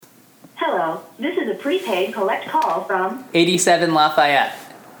Hello, this is a prepaid collect call from 87 Lafayette.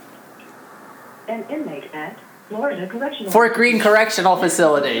 an inmate at Florida Correctional Fort Greene Correctional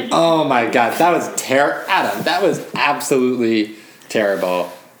Facility. Oh my God, that was Adam, that was absolutely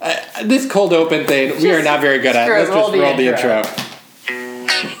terrible. This cold open thing, we are not very good at. Let's just roll the intro.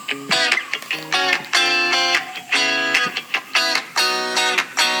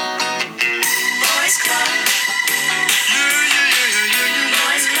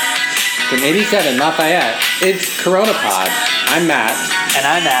 From 87 Lafayette, it's Corona Pod. I'm Matt. And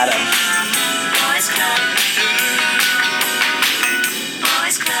I'm Adam.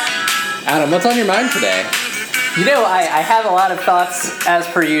 Adam, what's on your mind today? You know, I have a lot of thoughts as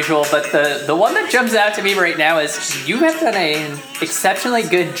per usual, but the one that jumps out to me right now is you have done an exceptionally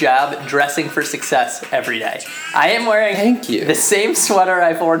good job dressing for success every day. I am wearing Thank you. the same sweater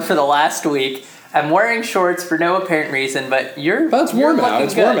I've worn for the last week. I'm wearing shorts for no apparent reason, but Well, it's warm out.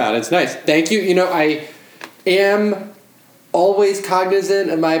 It's warm out. It's nice. Thank you. You know, I am always cognizant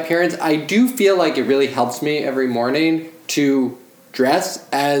of my appearance. I do feel like it really helps me every morning to dress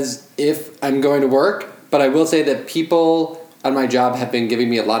as if I'm going to work. But I will say that people on my job have been giving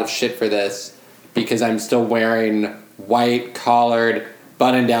me a lot of shit for this because I'm still wearing white collared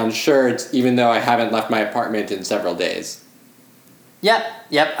button-down shirts even though I haven't left my apartment in several days. Yep.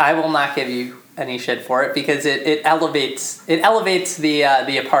 I will not give you any shit for it because it elevates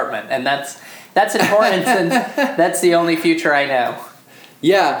the apartment, and that's important since that's the only future I know.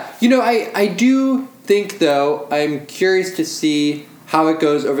 Yeah. You know, I do think, though, I'm curious to see how it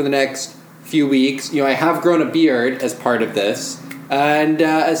goes over the next few weeks. You know, I have grown a beard as part of this, and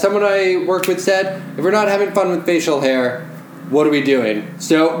as someone I worked with said, if we're not having fun with facial hair, what are we doing?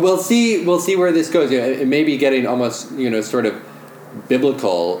 So we'll see where this goes. You know, it may be getting almost, you know, sort of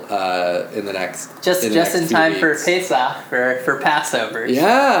biblical in the next just in time for Pesach, for Passover.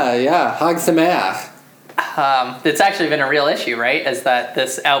 Yeah, Hag Sameach. It's actually been a real issue, right? Is that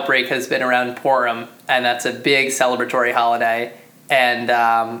this outbreak has been around Purim, and that's a big celebratory holiday, and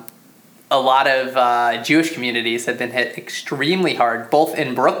a lot of Jewish communities have been hit extremely hard, both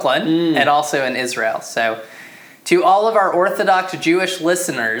in Brooklyn and also in Israel. So, to all of our Orthodox Jewish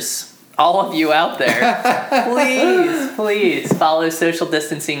listeners, all of you out there, please follow social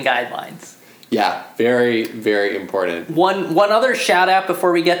distancing guidelines. Yeah, very, very important. One other shout out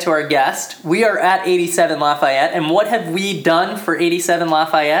before we get to our guest. We are at 87 Lafayette, and what have we done for 87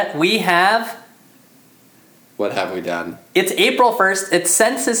 Lafayette? What have we done? It's April 1st, it's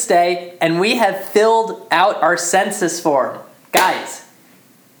Census Day, and we have filled out our census form. Guys,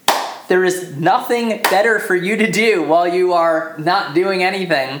 there is nothing better for you to do while you are not doing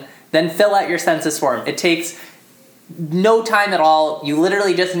anything than fill out your census form. It takes no time at all. You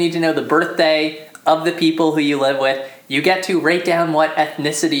literally just need to know the birthday of the people who you live with. You get to write down what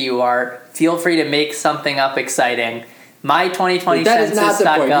ethnicity you are. Feel free to make something up exciting. My 2020 that is not the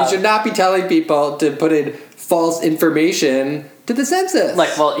point. Census.gov. You should not be telling people to put in false information to the census.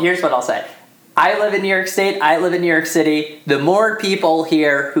 Look, well, here's what I'll say. I live in New York State. I live in New York City. The more people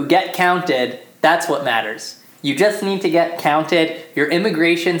here who get counted, that's what matters. You just need to get counted. Your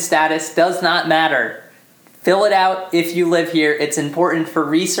immigration status does not matter. Fill it out if you live here. It's important for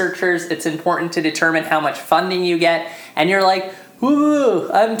researchers. It's important to determine how much funding you get. And you're like,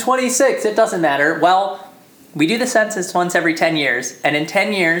 woo, I'm 26. It doesn't matter. Well, we do the census once every 10 years. And in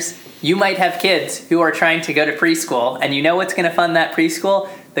 10 years, you might have kids who are trying to go to preschool. And you know what's going to fund that preschool?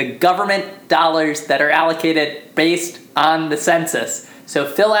 The government dollars that are allocated based on the census. So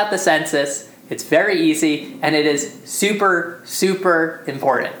fill out the census. It's very easy, and it is super, super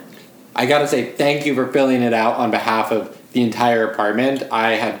important. I gotta say thank you for filling it out on behalf of the entire apartment.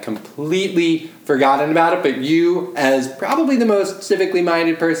 I had completely forgotten about it, but you, as probably the most civically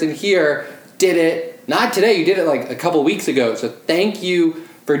minded person here, did it. Not today, you did it like a couple weeks ago, so thank you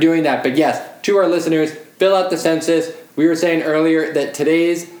for doing that. But yes, to our listeners, fill out the census. We were saying earlier that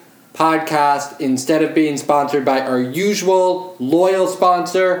today's podcast, instead of being sponsored by our usual loyal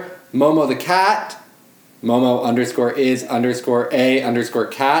sponsor, Momo the Cat, Momo _is_a_cat,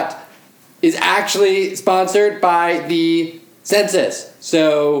 is actually sponsored by the census.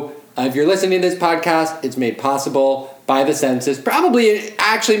 So if you're listening to this podcast, it's made possible by the census. Probably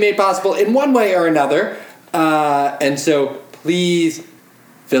actually made possible in one way or another. And so please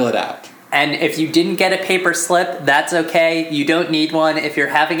fill it out. And if you didn't get a paper slip, that's okay. You don't need one. If you're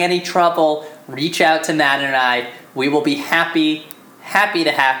having any trouble, reach out to Matt and I. We will be happy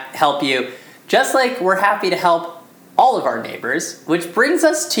to help you. Just like we're happy to help all of our neighbors, which brings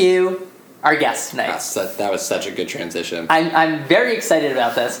us to our guest tonight. That was such a good transition. I'm very excited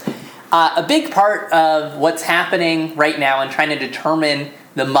about this. A big part of what's happening right now and trying to determine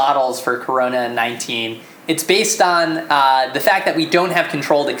the models for Corona-19, it's based on the fact that we don't have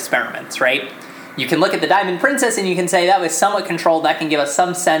controlled experiments, right? You can look at the Diamond Princess and you can say that was somewhat controlled. That can give us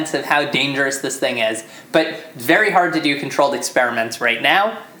some sense of how dangerous this thing is. But it's very hard to do controlled experiments right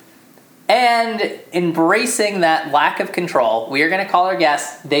now. And embracing that lack of control, we are going to call our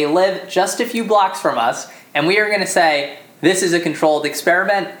guests. They live just a few blocks from us. And we are going to say, this is a controlled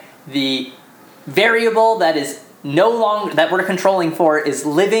experiment. The variable that is no longer, that we're controlling for is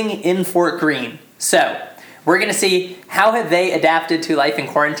living in Fort Greene. So we're going to see how have they adapted to life in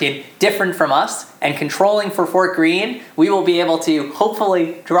quarantine different from us, and controlling for Fort Greene, we will be able to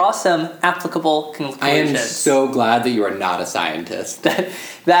hopefully draw some applicable conclusions. I am so glad that you are not a scientist. That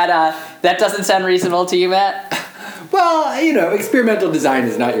doesn't sound reasonable to you, Matt? Well, you know, experimental design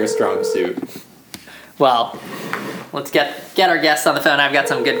is not your strong suit. Well, let's get our guests on the phone. I've got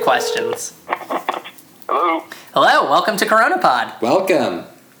some good questions. Hello. Hello, welcome to CoronaPod. Welcome.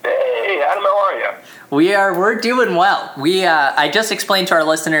 Hey, Adam, how are you? We're doing well. I just explained to our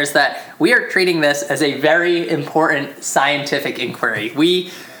listeners that we are treating this as a very important scientific inquiry.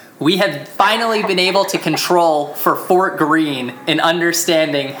 We have finally been able to control for Fort Greene in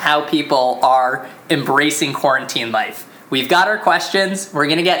understanding how people are embracing quarantine life. We've got our questions. We're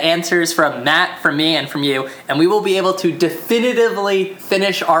going to get answers from Matt, from me, and from you, and we will be able to definitively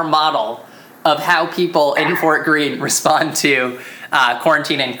finish our model of how people in Fort Greene respond to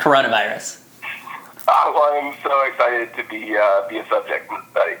quarantine and coronavirus. Well, I'm so excited to be a subject in the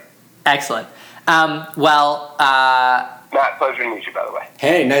study. Excellent. Matt, pleasure to meet you, by the way.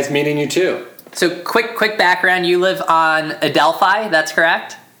 Hey, nice meeting you too. So quick background. You live on Adelphi, that's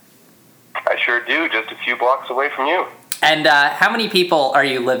correct? I sure do, just a few blocks away from you. And how many people are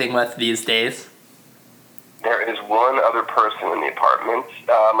you living with these days? There is one other person in the apartment,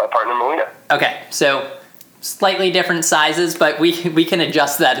 my partner, Melina. Okay, so slightly different sizes, but we can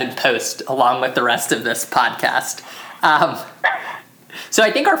adjust that in post along with the rest of this podcast. So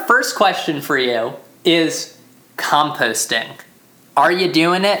I think our first question for you is composting. Are you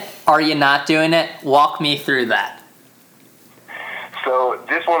doing it? Are you not doing it? Walk me through that. So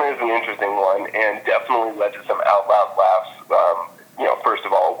this one is an interesting one and definitely led to some out loud laughs. First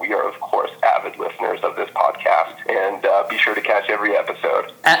of all, we are, of course, avid listeners of this podcast, and be sure to catch every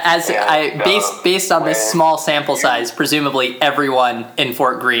episode. Based on this small sample size, presumably everyone in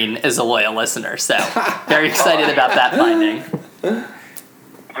Fort Greene is a loyal listener, so very excited about that finding.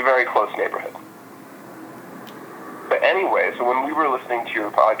 It's a very close neighborhood. But anyway, so when we were listening to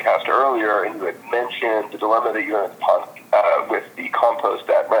your podcast earlier, and you had mentioned the dilemma that you're in with the compost,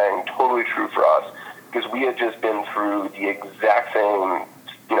 that rang totally true for us, because we had just been through the exact same,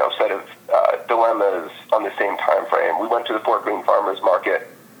 set of dilemmas on the same time frame. We went to the Fort Greene Farmers Market.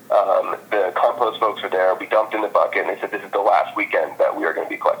 The compost folks were there. We dumped in the bucket, and they said this is the last weekend that we are going to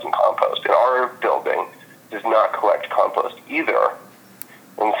be collecting compost. And our building does not collect compost either.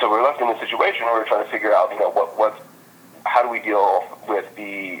 And so we're left in a situation where we're trying to figure out, how do we deal with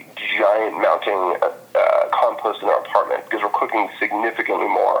the giant mounting compost in our apartment, because we're cooking significantly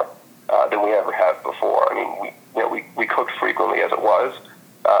more than we ever have before. I mean, we cooked frequently as it was,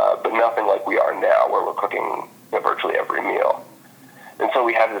 but nothing like we are now, where we're cooking virtually every meal. And so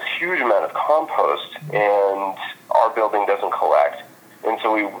we have this huge amount of compost, and our building doesn't collect. And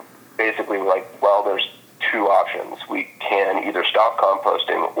so we basically were like, well, there's two options. We can either stop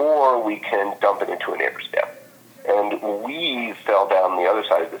composting, or we can dump it into a neighbor's bin. And we fell down the other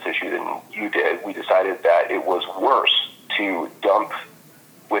side of this issue than you did. We decided that it was worse to dump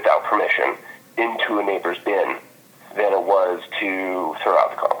without permission into a neighbor's bin than it was to throw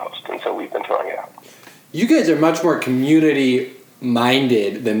out the compost. And so we've been throwing it out. You guys are much more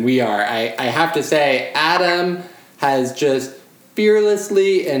community-minded than we are. I have to say, Adam has just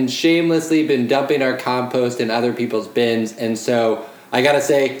fearlessly and shamelessly been dumping our compost in other people's bins. And so I gotta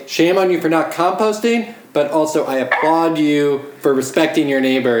say, shame on you for not composting, but also I applaud you for respecting your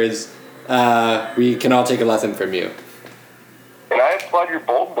neighbors. We can all take a lesson from you. And I applaud your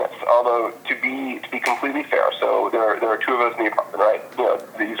boldness, although to be completely fair, so there are two of us in the apartment, right?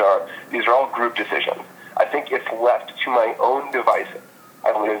 These are all group decisions. I think if left to my own devices,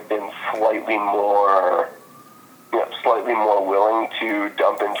 I would have been slightly more willing to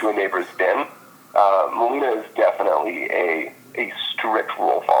dump into a neighbor's bin. Melina is definitely a strict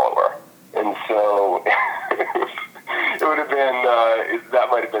rule follower, and so it would have been that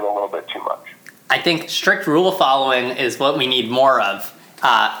might have been a little bit too much. I think strict rule following is what we need more of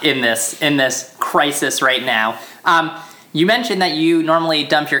in this crisis right now. You mentioned that you normally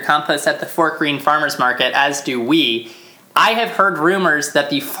dump your compost at the Fort Greene Farmers Market, as do we. I have heard rumors that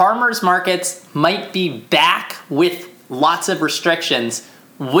the farmers markets might be back with lots of restrictions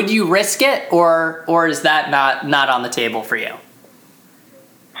Would you risk it, or is that not on the table for you?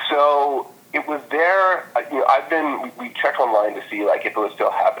 So it was there. We checked online to see like if it was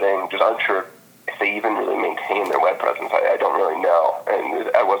still happening. Just unsure if they even really maintain their web presence. I don't really know, and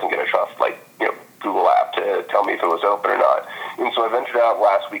I wasn't going to trust Google app to tell me if it was open or not. And so I ventured out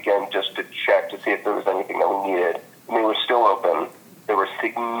last weekend just to check to see if there was anything that we needed. And they were still open. There were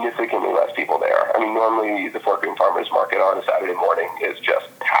significantly less people there. I mean, normally the Fort Greene Farmers Market on a Saturday morning is just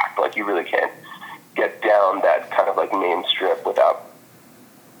packed. Like, you really can't get down that kind of like main strip without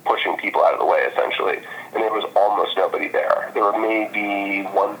pushing people out of the way, essentially. And there was almost nobody there. There were maybe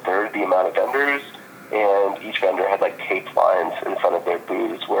 1/3 the amount of vendors, and each vendor had like taped lines in front of their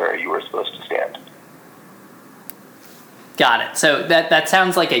booths where you were supposed to stand. Got it. So that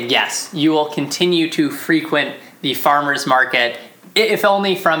sounds like a yes. You will continue to frequent the farmers market, if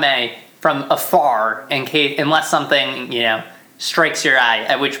only from afar, unless something strikes your eye.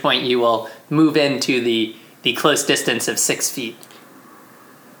 At which point you will move into the close distance of 6 feet.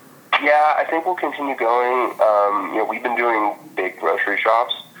 Yeah, I think we'll continue going. We've been doing big grocery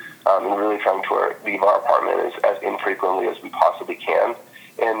shops and really trying to leave our apartment as infrequently as we possibly can.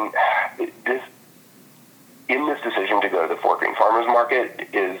 And this decision to go to the Fort Greene Farmers Market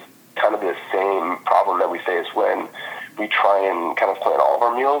is kind of the same problem that we face when we try and kind of plan all of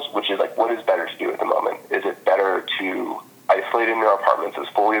our meals, which is like, what is better to do at the moment? Is it better to isolate in our apartments as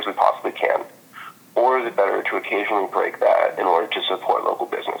fully as we possibly can? Or is it better to occasionally break that in order to support local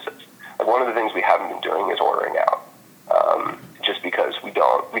businesses? Like, one of the things we haven't been doing is ordering out, just because we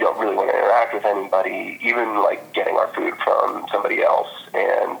don't really want to interact with anybody, even like getting our food from somebody else,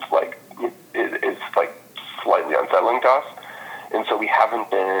 and like it's like slightly unsettling to us. And so we haven't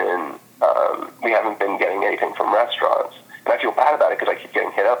been getting anything from restaurants. And I feel bad about it because I keep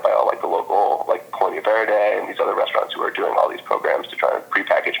getting hit up by all like the local like Colonia Verde and these other restaurants who are doing all these programs to try and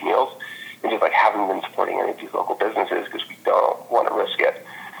prepackage meals, and just like haven't been supporting any of these local businesses because we don't want to risk it.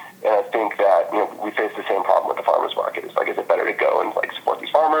 And I think that we face the same problem with the farmers market. It's like, is it better to go and like support these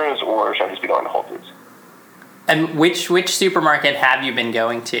farmers, or should I just be going to Whole Foods? And which supermarket have you been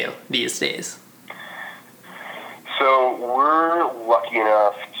going to these days? So we're lucky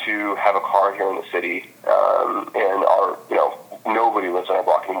enough to have a car here in the city, and nobody lives on our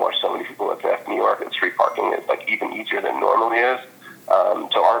block anymore. So many people live in New York, and street parking is like even easier than it normally is.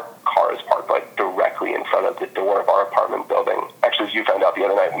 So our car is parked like directly in front of the door of our apartment building. Actually, as you found out the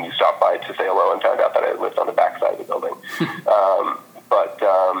other night when you stopped by to say hello and found out that I lived on the back side of the building.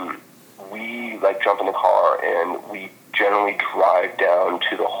 We like jump in the car and we generally drive down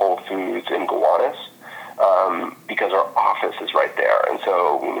to the Whole Foods in Gowanus, because our office is right there. And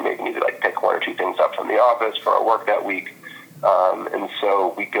so we maybe need to like pick one or two things up from the office for our work that week. And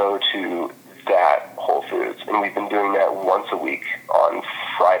so we go to that Whole Foods, and we've been doing that once a week on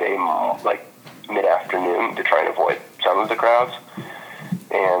Friday, like mid-afternoon, to try and avoid some of the crowds.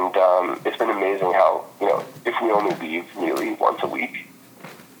 And it's been amazing how, if we only leave really once a week,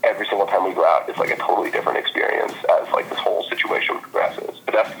 every single time we go out, it's like a totally different experience as like this whole situation progresses.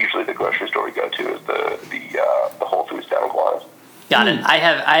 But that's usually the grocery store we go to, is the Whole Foods down in Gowanus. Got it. I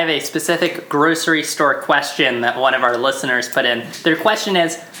have a specific grocery store question that one of our listeners put in. Their question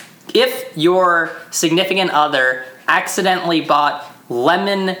is, if your significant other accidentally bought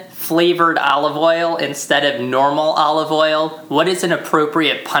lemon-flavored olive oil instead of normal olive oil, what is an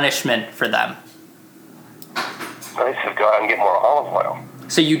appropriate punishment for them? I said go out and get more olive oil.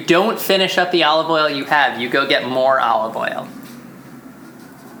 So you don't finish up the olive oil you have, you go get more olive oil.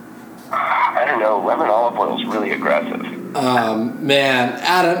 I don't know. Lemon olive oil is really aggressive. Man,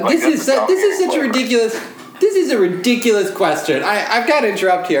 Adam, Like, this is such a ridiculous. This is a ridiculous question. I've got to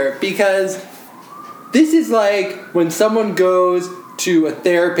interrupt here because this is like when someone goes to a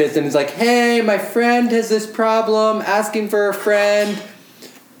therapist and is like, "Hey, my friend has this problem, asking for a friend."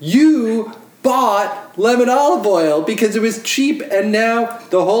 You bought lemon olive oil because it was cheap, and now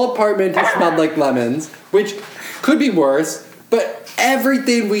the whole apartment has smelled like lemons, which could be worse. But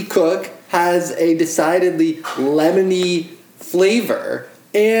everything we cook has a decidedly lemony flavor,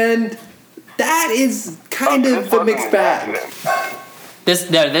 and that is kind of the mixed bag. This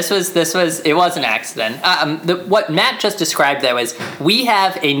was it was an accident. What Matt just described though is we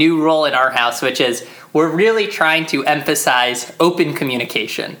have a new rule in our house, which is we're really trying to emphasize open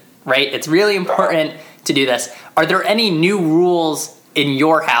communication, right? It's really important to do this. Are there any new rules in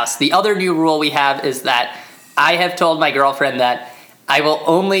your house? The other new rule we have is that I have told my girlfriend that I will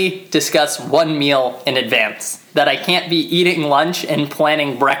only discuss one meal in advance, that I can't be eating lunch and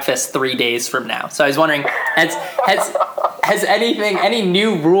planning breakfast 3 days from now. So I was wondering, has any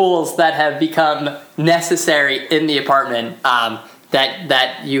new rules that have become necessary in the apartment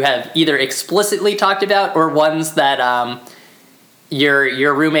that you have either explicitly talked about or ones that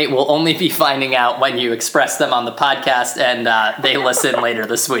your roommate will only be finding out when you express them on the podcast and they listen later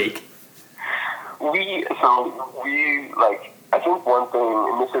this week? I think one thing,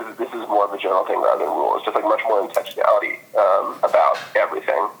 and this is more of a general thing rather than rules, just like much more intentionality about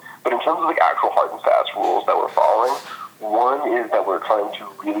everything. But in terms of like actual hard and fast rules that we're following, one is that we're trying to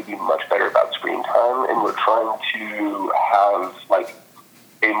really be much better about screen time, and we're trying to have like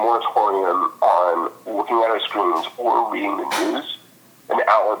a moratorium on looking at our screens or reading the news an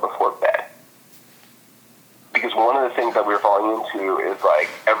hour before bed. Because one of the things that we were falling into is like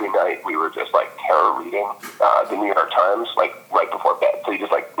every night we were just like terror reading the New York Times like right before bed. So you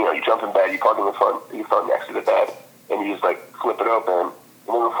just like, you jump in bed, you plug in your phone next to the bed, and you just like flip it open.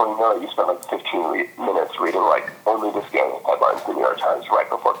 And then before you know it, you spend like 15 minutes reading like only the scandal headlines in the New York Times right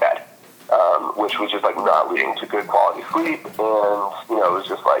before bed, which was just like not leading to good quality sleep, and it was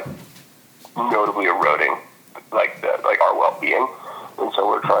just like notably eroding like our well-being. And so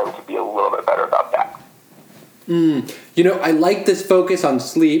we're trying to be a little bit better about that. I like this focus on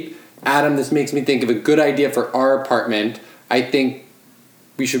sleep. Adam, this makes me think of a good idea for our apartment. I think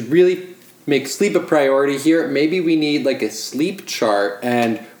we should really make sleep a priority here. Maybe we need like a sleep chart,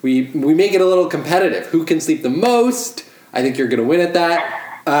 and we make it a little competitive. Who can sleep the most? I think you're going to win at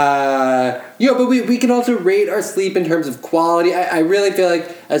that. But we can also rate our sleep in terms of quality. I really feel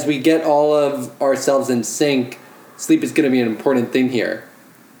like as we get all of ourselves in sync, sleep is going to be an important thing here.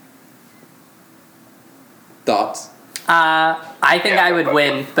 Thoughts? I think I would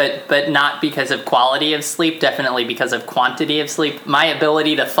win, but not because of quality of sleep, definitely because of quantity of sleep. My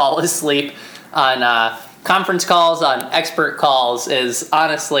ability to fall asleep on conference calls, on expert calls is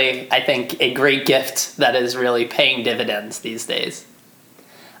honestly, I think, a great gift that is really paying dividends these days.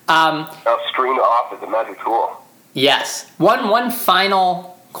 Now, screen off is a magic tool. Yes. One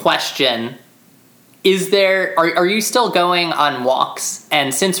final question. Are you still going on walks?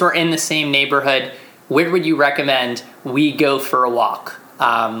 And since we're in the same neighborhood, where would you recommend we go for a walk?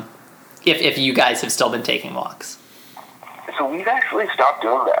 If you guys have still been taking walks. So we've actually stopped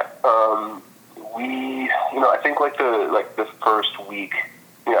doing that. I think like the first week,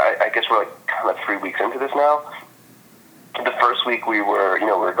 I guess we're like kind of 3 weeks into this now. The first week we were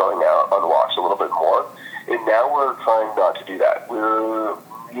going out on walks a little bit more, and now we're trying not to do that. We're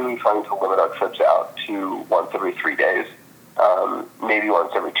really trying to limit our trips out to once every 3 days. Maybe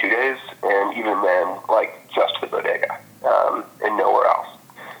once every 2 days, and even then, like just to the bodega and nowhere else.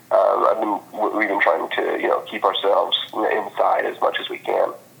 We've been trying to keep ourselves inside as much as we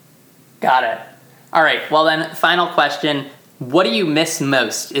can. Got it. All right. Well, then, final question: what do you miss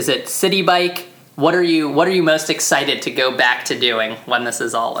most? Is it City Bike? What are you most excited to go back to doing when this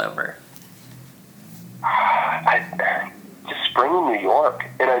is all over? Just spring in New York,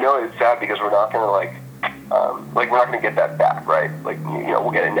 and I know it's sad because we're not going to we're not going to get that back, right?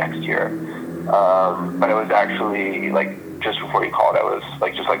 We'll get it next year. But I was actually, just before you called, I was,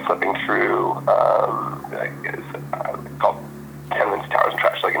 just flipping through, called Tenements, Towers, and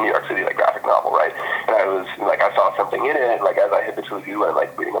Trash, a New York City, graphic novel, right? And I was, I saw something in it, as I habitually do when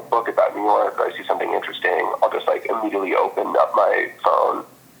I'm, reading a book about New York, or I see something interesting, I'll just, immediately open up my phone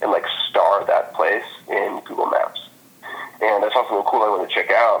and, star that place in Google Maps. And I saw something cool I wanted to check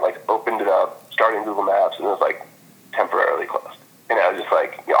out, opened it up, started in Google Maps, and it was, temporarily closed. And I was just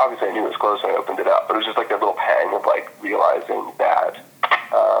obviously I knew it was closed when I opened it up, but it was just that little pang of, realizing that,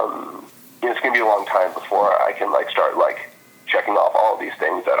 it's going to be a long time before I can, start, checking off all of these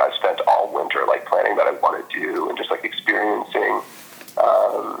things that I've spent all winter, planning that I want to do, and just, experiencing,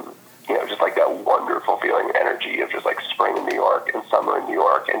 just, that wonderful feeling and energy of just, spring in New York and summer in New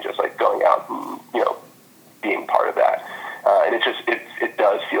York, and just, going out and, being part of that. And it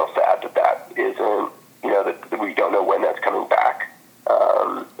does feel sad that isn't, that we don't know when that's coming back.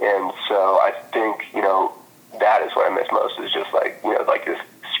 And so I think, that is what I miss most, is just this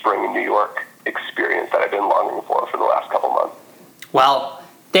spring in New York experience that I've been longing for the last couple months. Well,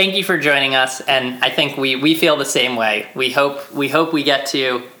 thank you for joining us, and I think we feel the same way. We hope we get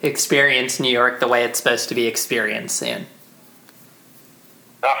to experience New York the way it's supposed to be experienced soon.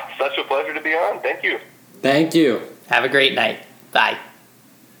 Such a pleasure to be on. Thank you. Thank you. Have a great night. Bye.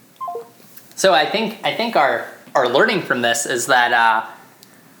 So I think our learning from this is that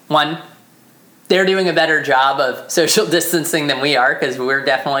one, they're doing a better job of social distancing than we are, because we're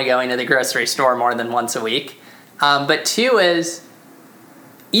definitely going to the grocery store more than once a week. But two is,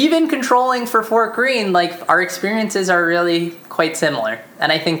 even controlling for Fort Greene, our experiences are really quite similar.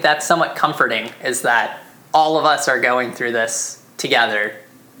 And I think that's somewhat comforting, is that all of us are going through this together,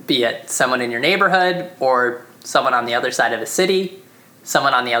 be it someone in your neighborhood or someone on the other side of the city.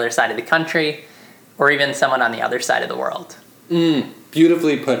 someone on the other side of the country, or even someone on the other side of the world.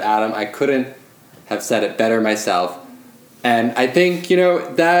 Beautifully put, Adam. I couldn't have said it better myself. And I think,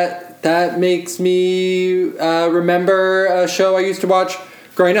 that makes me remember a show I used to watch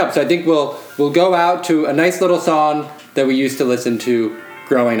growing up. So I think we'll go out to a nice little song that we used to listen to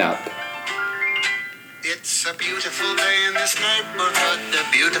growing up. It's a beautiful day in this neighborhood, a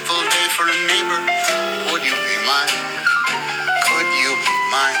beautiful day for a neighbor. Would you be mine? Could you be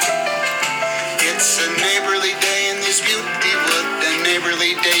mine? It's a neighborly day in this beauty wood, a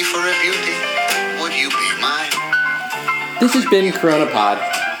neighborly day for a beauty. Would you be mine? This has been CoronaPod.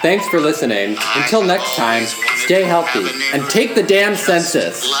 Thanks for listening. Until next time, stay healthy and take the damn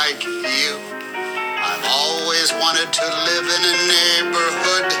census. Like you, I've always wanted to live in a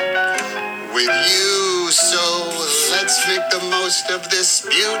neighborhood with you. So let's make the most of this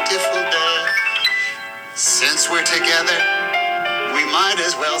beautiful day. Since we're together, we might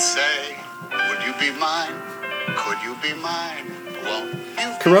as well say, would you be mine? Could you be mine? Won't you?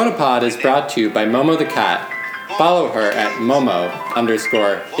 CoronaPod is brought to you by Momo the Cat. Follow her at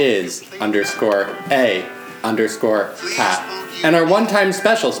Momo_is_a_cat. And our one-time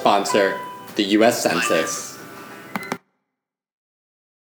special sponsor, the U.S. Census.